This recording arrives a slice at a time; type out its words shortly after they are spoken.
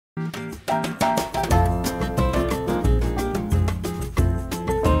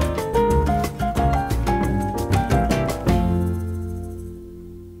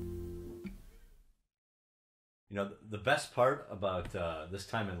best part about this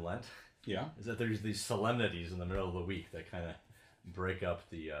time in Lent Yeah. is that there's these solemnities in the middle of the week that kind of break up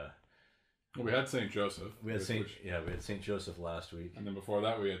the. Well, we had St. Joseph. We had St. Joseph last week, and then before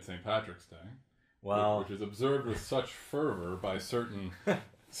that we had St. Patrick's Day. Well, which is observed with such fervor by certain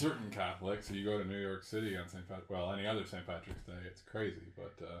Catholics. So you go to New York City on any other St. Patrick's Day, it's crazy.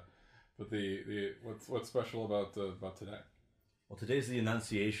 But the what's special about today? Well, today's the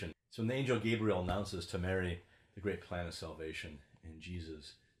Annunciation. So when the angel Gabriel announces to Mary the great plan of salvation in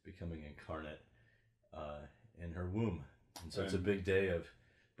Jesus becoming incarnate in her womb, and so it's a big day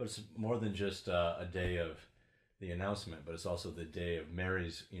but it's more than just a day of the announcement, but it's also the day of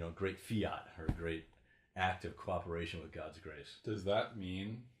Mary's, great fiat, her great act of cooperation with God's grace. Does that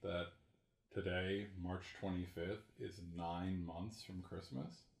mean that today, March 25th, is 9 months from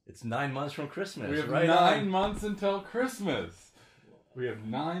Christmas? It's 9 months from Christmas. We have right 9 months until Christmas. We have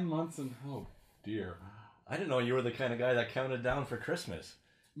 9 months and oh dear. I didn't know you were the kind of guy that counted down for Christmas.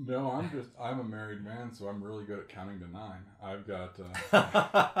 No, I'm a married man, so I'm really good at counting to 9. I've got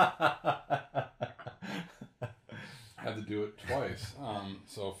had to do it twice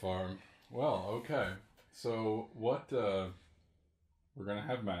so far. Well, okay. So what? We're gonna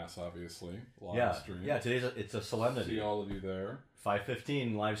have mass, obviously. Live stream. Yeah. It's a solemnity. See all of you there.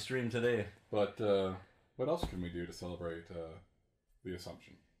 5:15 live stream today. But what else can we do to celebrate the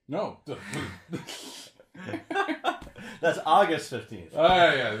Assumption? No. That's August 15th.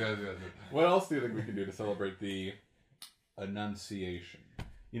 Oh, yeah. What else do you think we can do to celebrate the Annunciation?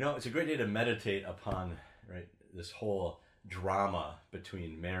 It's a great day to meditate upon, right, this whole drama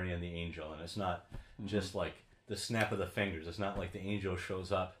between Mary and the angel. And it's not just like the snap of the fingers. It's not like the angel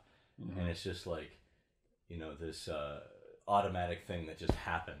shows up and it's just like, this automatic thing that just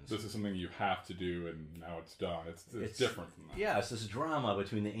happens. This is something you have to do and now it's done. It's different from that. Yeah, it's this drama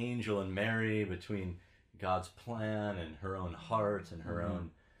between the angel and Mary, between God's plan and her own heart and her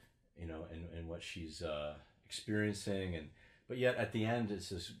own, and what she's experiencing. But yet at the end, it's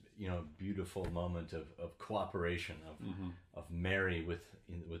this, beautiful moment of cooperation of Mary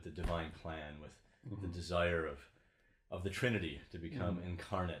with the divine plan, with the desire of the Trinity to become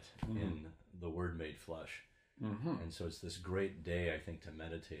incarnate in the Word made flesh. And so it's this great day, I think, to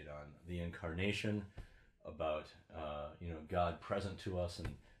meditate on the incarnation, about God present to us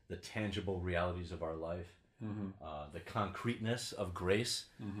and the tangible realities of our life, the concreteness of grace.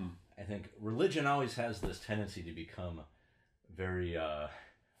 I think religion always has this tendency to become very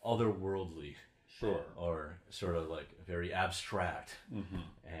otherworldly, sure, or sort of like very abstract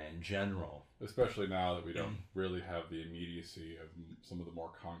and general. Especially now that we don't really have the immediacy of some of the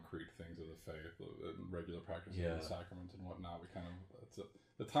more concrete things of the faith, regular practice of the sacraments and whatnot. We kind of it's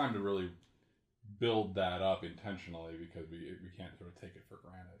the time to really build that up intentionally, because we can't sort of take it for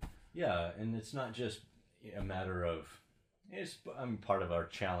granted. Yeah, and it's not just a matter of it's part of our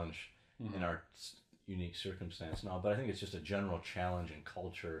challenge in our unique circumstance now, but I think it's just a general challenge in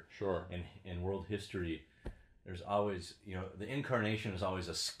culture. Sure. In world history, there's always, the incarnation is always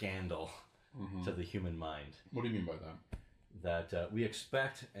a scandal to the human mind. What do you mean by that? That we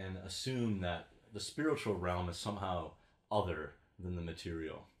expect and assume that the spiritual realm is somehow other than the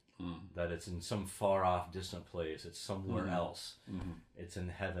material. That it's in some far off distant place. It's somewhere else. It's in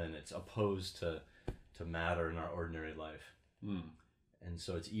heaven. It's opposed to matter in our ordinary life. And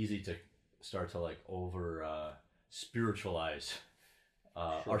so it's easy to start to over spiritualize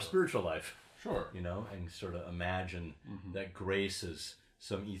our spiritual life. Sure. And sort of imagine that grace is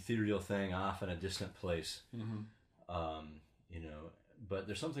some ethereal thing off in a distant place. But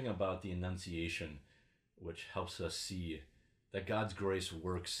there's something about the Annunciation which helps us see that God's grace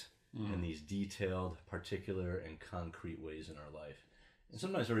works in these detailed, particular, and concrete ways in our life, and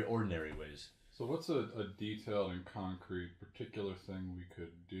sometimes very ordinary ways. So what's a detailed and concrete, particular thing we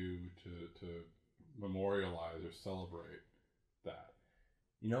could do to memorialize or celebrate that?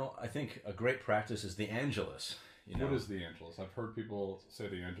 I think a great practice is the Angelus. What is the Angelus? I've heard people say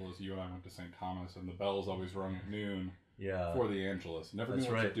the Angelus. You and I went to St. Thomas, and the bells always rung at noon for the Angelus. Never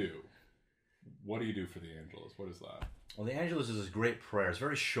knew what to do. What do you do for the Angelus? What is that? Well, the Angelus is this great prayer. It's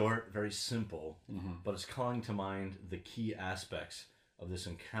very short, very simple, but it's calling to mind the key aspects of this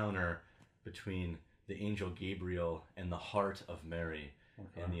encounter between the angel Gabriel and the heart of Mary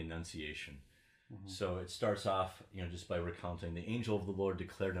in the Annunciation. So it starts off, just by recounting the angel of the Lord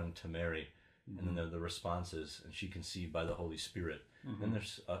declared unto Mary, and then the responses, and she conceived by the Holy Spirit. Then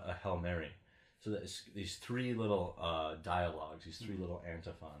there's a Hail Mary. So there's these three little dialogues, these three little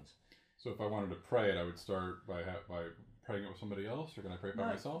antiphons. So if I wanted to pray it, I would start by praying it with somebody else, or can I pray it by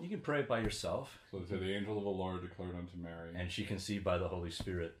myself? You can pray it by yourself. So they say, the angel of the Lord declared unto Mary. And she conceived by the Holy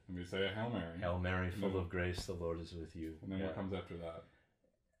Spirit. And we say a Hail Mary. Hail Mary, full of grace, the Lord is with you. And then what comes after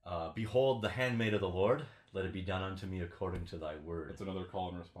that? Behold the handmaid of the Lord, let it be done unto me according to thy word. That's another call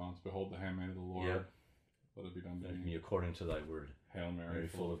and response. Behold the handmaid of the Lord, let it be done to me according to thy word. Hail Mary,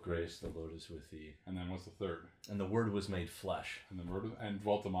 full of grace, the Lord is with thee. And then what's the third? And the Word was made flesh. And the Word and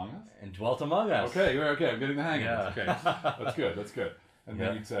dwelt among us? And dwelt among us. Okay, I'm getting the hang of it. Okay, that's good. And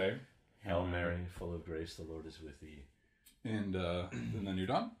then you'd say, Hail Mary, full of grace, the Lord is with thee. And then you're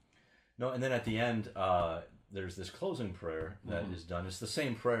done? No, and then at the end, there's this closing prayer that is done. It's the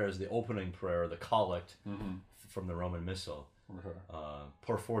same prayer as the opening prayer, the collect from the Roman Missal.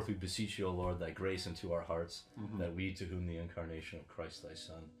 Pour forth, we beseech you, O Lord, thy grace into our hearts, that we, to whom the incarnation of Christ thy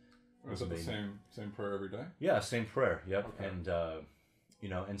Son was it the same prayer every day? Yeah, same prayer. Yep. Okay. And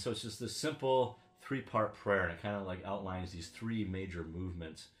and so it's just this simple 3-part prayer, and it kind of like outlines these 3 major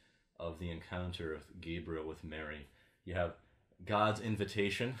movements of the encounter of Gabriel with Mary. You have God's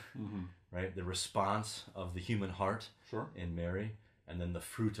invitation, right? The response of the human heart in Mary, and then the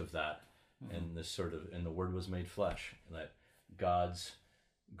fruit of that, and this and the Word was made flesh, and that God's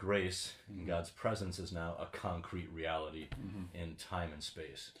grace and God's presence is now a concrete reality in time and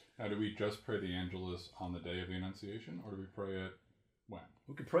space. Now, do we just pray the Angelus on the day of the Annunciation, or do we pray it when?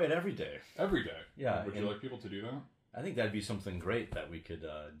 We could pray it every day. Every day? Yeah. Would you like people to do that? I think that'd be something great that we could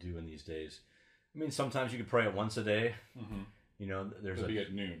do in these days. I mean, sometimes you could pray it once a day. There's be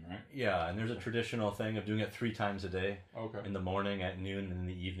at noon, right? Yeah, and there's a traditional thing of doing it 3 times a day. Okay. In the morning, at noon, and in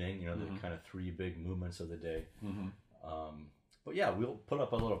the evening. The kind of 3 big movements of the day. But yeah, we'll put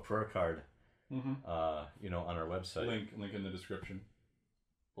up a little prayer card, on our website. Link in the description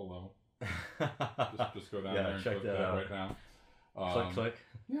below. just go down there and check that out right now. Click.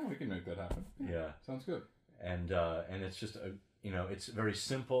 Yeah, we can make that happen. Yeah. Sounds good. And it's just it's very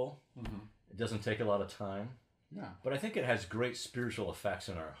simple. It doesn't take a lot of time. Yeah. But I think it has great spiritual effects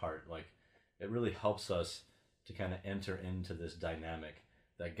in our heart. Like, it really helps us to kind of enter into this dynamic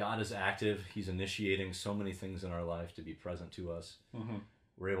that God is active. He's initiating so many things in our life to be present to us.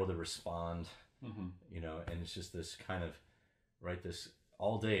 We're able to respond, and it's just this kind of, this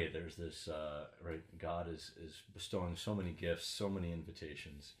all day, there's this, God is bestowing so many gifts, so many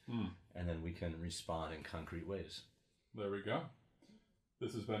invitations, and then we can respond in concrete ways. There we go.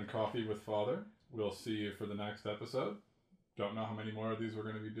 This has been Coffee with Father. We'll see you for the next episode. Don't know how many more of these we're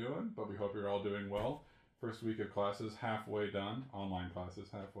going to be doing, but we hope you're all doing well. First week of classes halfway done, online classes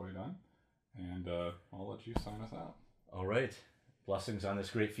halfway done, and I'll let you sign us out. All right. Blessings on this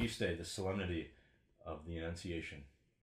great feast day, the solemnity of the Annunciation.